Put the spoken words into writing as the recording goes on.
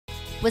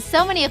With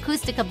so many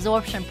acoustic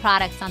absorption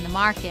products on the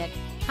market,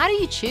 how do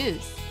you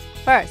choose?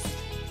 First,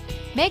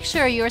 make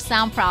sure your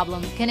sound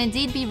problem can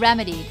indeed be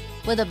remedied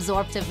with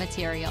absorptive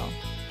material.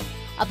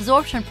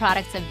 Absorption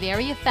products are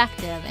very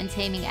effective in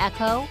taming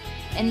echo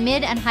and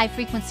mid and high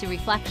frequency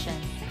reflection.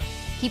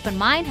 Keep in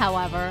mind,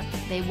 however,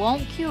 they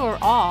won't cure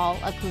all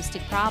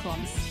acoustic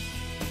problems.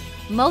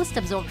 Most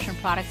absorption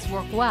products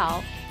work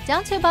well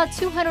down to about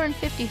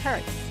 250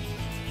 Hz.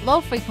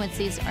 Low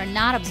frequencies are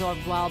not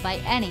absorbed well by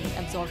any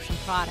absorption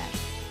product.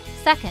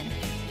 Second,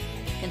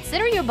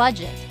 consider your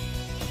budget.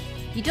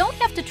 You don't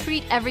have to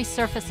treat every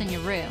surface in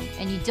your room,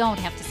 and you don't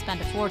have to spend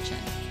a fortune.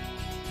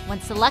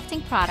 When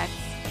selecting products,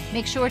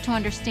 make sure to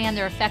understand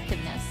their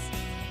effectiveness.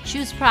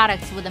 Choose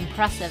products with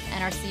impressive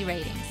NRC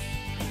ratings.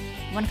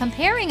 When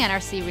comparing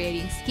NRC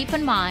ratings, keep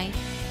in mind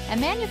a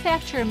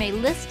manufacturer may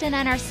list an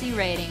NRC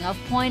rating of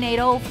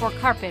 0.80 for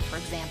carpet, for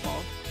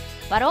example,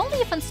 but only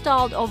if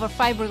installed over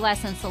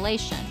fiberglass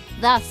insulation.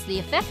 Thus, the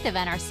effective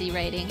NRC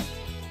rating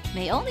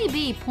may only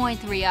be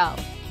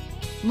 0.30.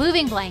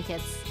 Moving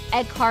blankets,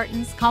 egg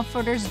cartons,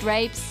 comforters,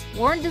 drapes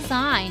weren't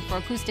designed for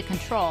acoustic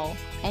control,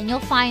 and you'll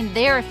find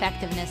their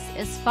effectiveness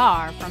is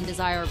far from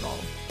desirable.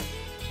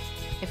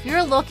 If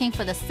you're looking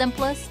for the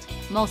simplest,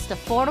 most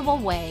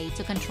affordable way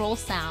to control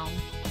sound,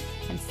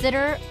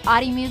 consider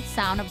Audimute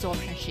Sound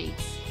Absorption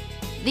Sheets.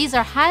 These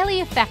are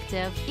highly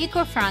effective,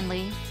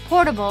 eco-friendly,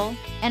 portable,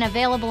 and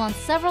available in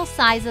several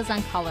sizes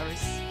and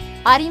colors.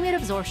 Audimute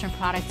absorption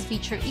products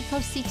feature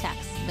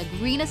Eco-Cetex, the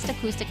greenest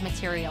acoustic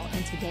material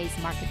in today's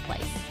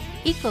marketplace.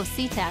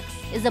 Eco-Cetex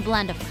is a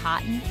blend of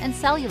cotton and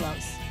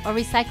cellulose, or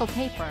recycled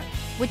paper,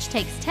 which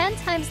takes 10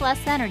 times less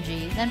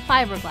energy than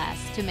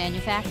fiberglass to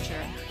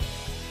manufacture.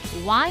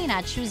 Why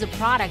not choose a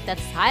product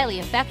that's highly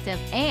effective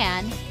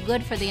and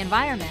good for the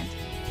environment?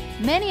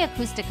 Many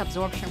acoustic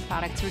absorption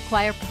products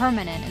require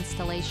permanent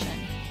installation.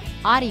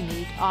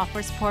 Audimute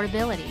offers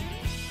portability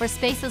for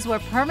spaces where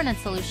permanent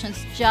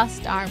solutions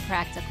just aren't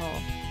practical.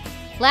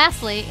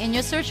 Lastly, in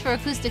your search for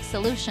acoustic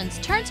solutions,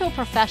 turn to a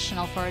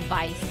professional for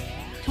advice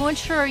to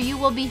ensure you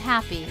will be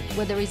happy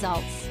with the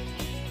results.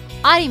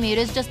 Audimute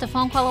is just a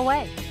phone call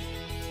away.